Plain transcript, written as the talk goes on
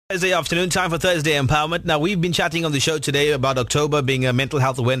Thursday afternoon, time for Thursday Empowerment. Now, we've been chatting on the show today about October being a Mental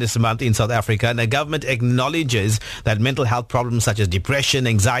Health Awareness Month in South Africa, and the government acknowledges that mental health problems such as depression,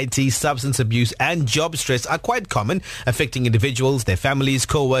 anxiety, substance abuse and job stress are quite common, affecting individuals, their families,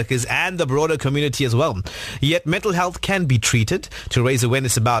 co-workers and the broader community as well. Yet, mental health can be treated. To raise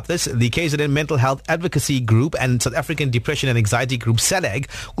awareness about this, the KZN Mental Health Advocacy Group and South African Depression and Anxiety Group, SADAG,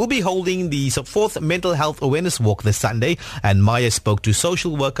 will be holding the 4th Mental Health Awareness Walk this Sunday, and Maya spoke to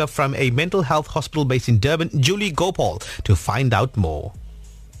social worker from a mental health hospital based in Durban, Julie Gopaul, to find out more.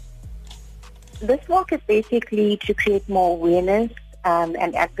 This walk is basically to create more awareness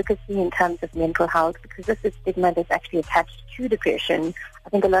and advocacy in terms of mental health, because this is stigma that's actually attached to depression.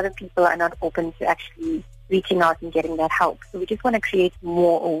 I think a lot of people are not open to actually reaching out and getting that help. So we just want to create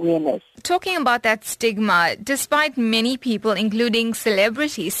more awareness. Talking about that stigma, despite many people, including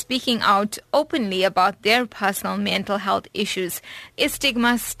celebrities, speaking out openly about their personal mental health issues, is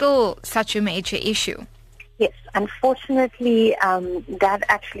stigma still such a major issue? Yes, unfortunately, that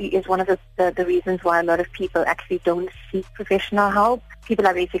actually is one of the reasons why a lot of people actually don't seek professional help. People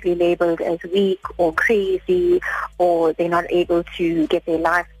are basically labeled as weak or crazy, or they're not able to get their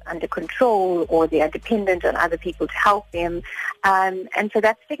life under control, or they are dependent on other people to help them. And so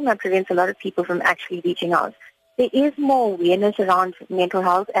that stigma prevents a lot of people from actually reaching out. There is more awareness around mental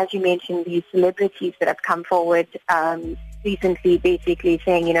health. As you mentioned, these celebrities that have come forward recently basically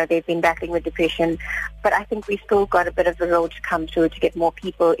saying, they've been battling with depression. But I think we still got a bit of a road to come through to get more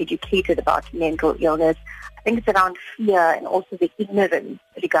people educated about mental illness. I think it's around fear and also the ignorance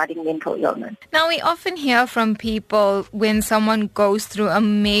regarding mental illness. Now, we often hear from people when someone goes through a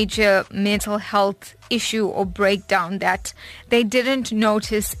major mental health issue or breakdown that they didn't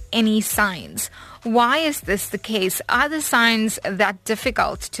notice any signs. Why is this the case? Are the signs that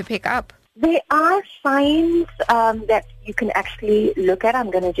difficult to pick up? There are signs that you can actually look at. I'm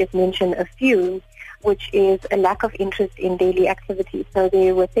going to just mention a few, which is a lack of interest in daily activities. So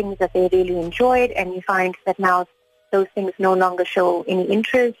there were things that they really enjoyed, and you find that now those things no longer show any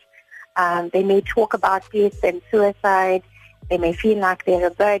interest. They may talk about death and suicide. They may feel like they're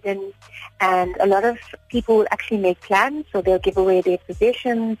a burden. And a lot of people actually make plans, so they'll give away their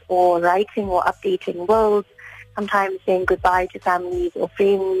possessions or writing or updating wills, sometimes saying goodbye to families or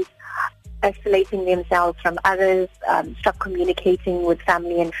friends, isolating themselves from others, stop communicating with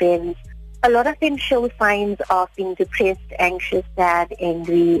family and friends. A lot of them show signs of being depressed, anxious, sad,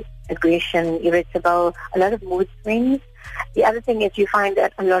 angry, aggression, irritable, a lot of mood swings. The other thing is you find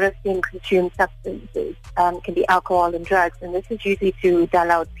that a lot of them consume substances, can be alcohol and drugs, and this is usually to dull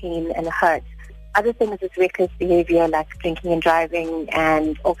out pain and hurt. Other things is reckless behavior like drinking and driving,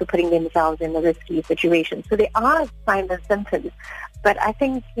 and also putting themselves in a risky situation. So there are signs and symptoms, but I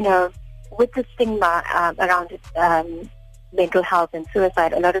think, with the stigma around mental health and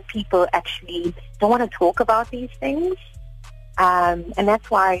suicide, a lot of people actually don't want to talk about these things. And that's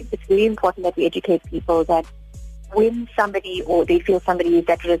why it's really important that we educate people that when somebody or they feel somebody is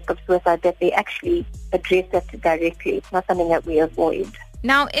at risk of suicide, that they actually address that directly. It's not something that we avoid.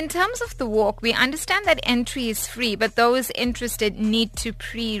 Now, in terms of the walk, we understand that entry is free, but those interested need to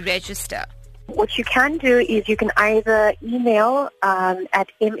pre-register. What you can do is you can either email at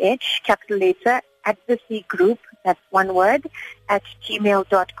MH, capital letter, Advocacy Group, that's one word, at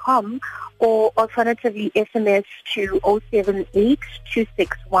gmail.com, or alternatively SMS to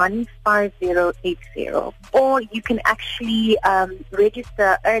 078-261-5080. Or you can actually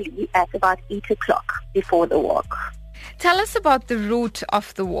register early at about 8 o'clock before the walk. Tell us about the route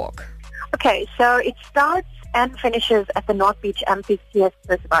of the walk. Okay, so it starts and finishes at the North Beach Amphitheatre.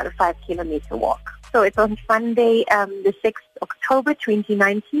 It's about a 5-kilometer walk. So it's on Sunday, the 6th October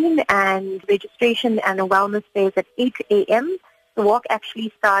 2019, and registration and a wellness day is at 8 a.m. The walk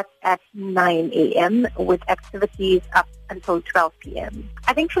actually starts at 9 a.m. with activities up until 12 p.m.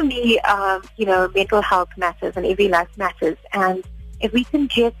 I think for me, mental health matters and every life matters. And if we can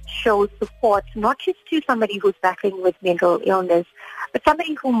just show support, not just to somebody who's battling with mental illness, but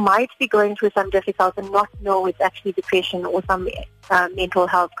somebody who might be going through some difficulty and not know it's actually depression or some mental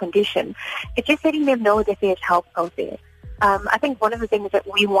health condition, it's just letting them know that there's help out there. I think one of the things that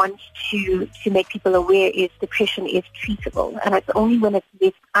we want to make people aware is depression is treatable, and it's only when it's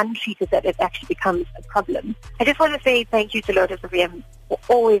left untreated that it actually becomes a problem. I just want to say thank you to Lotus FM for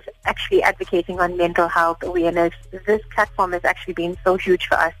always actually advocating on mental health awareness. This platform has actually been so huge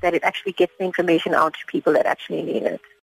for us that it actually gets the information out to people that actually need it.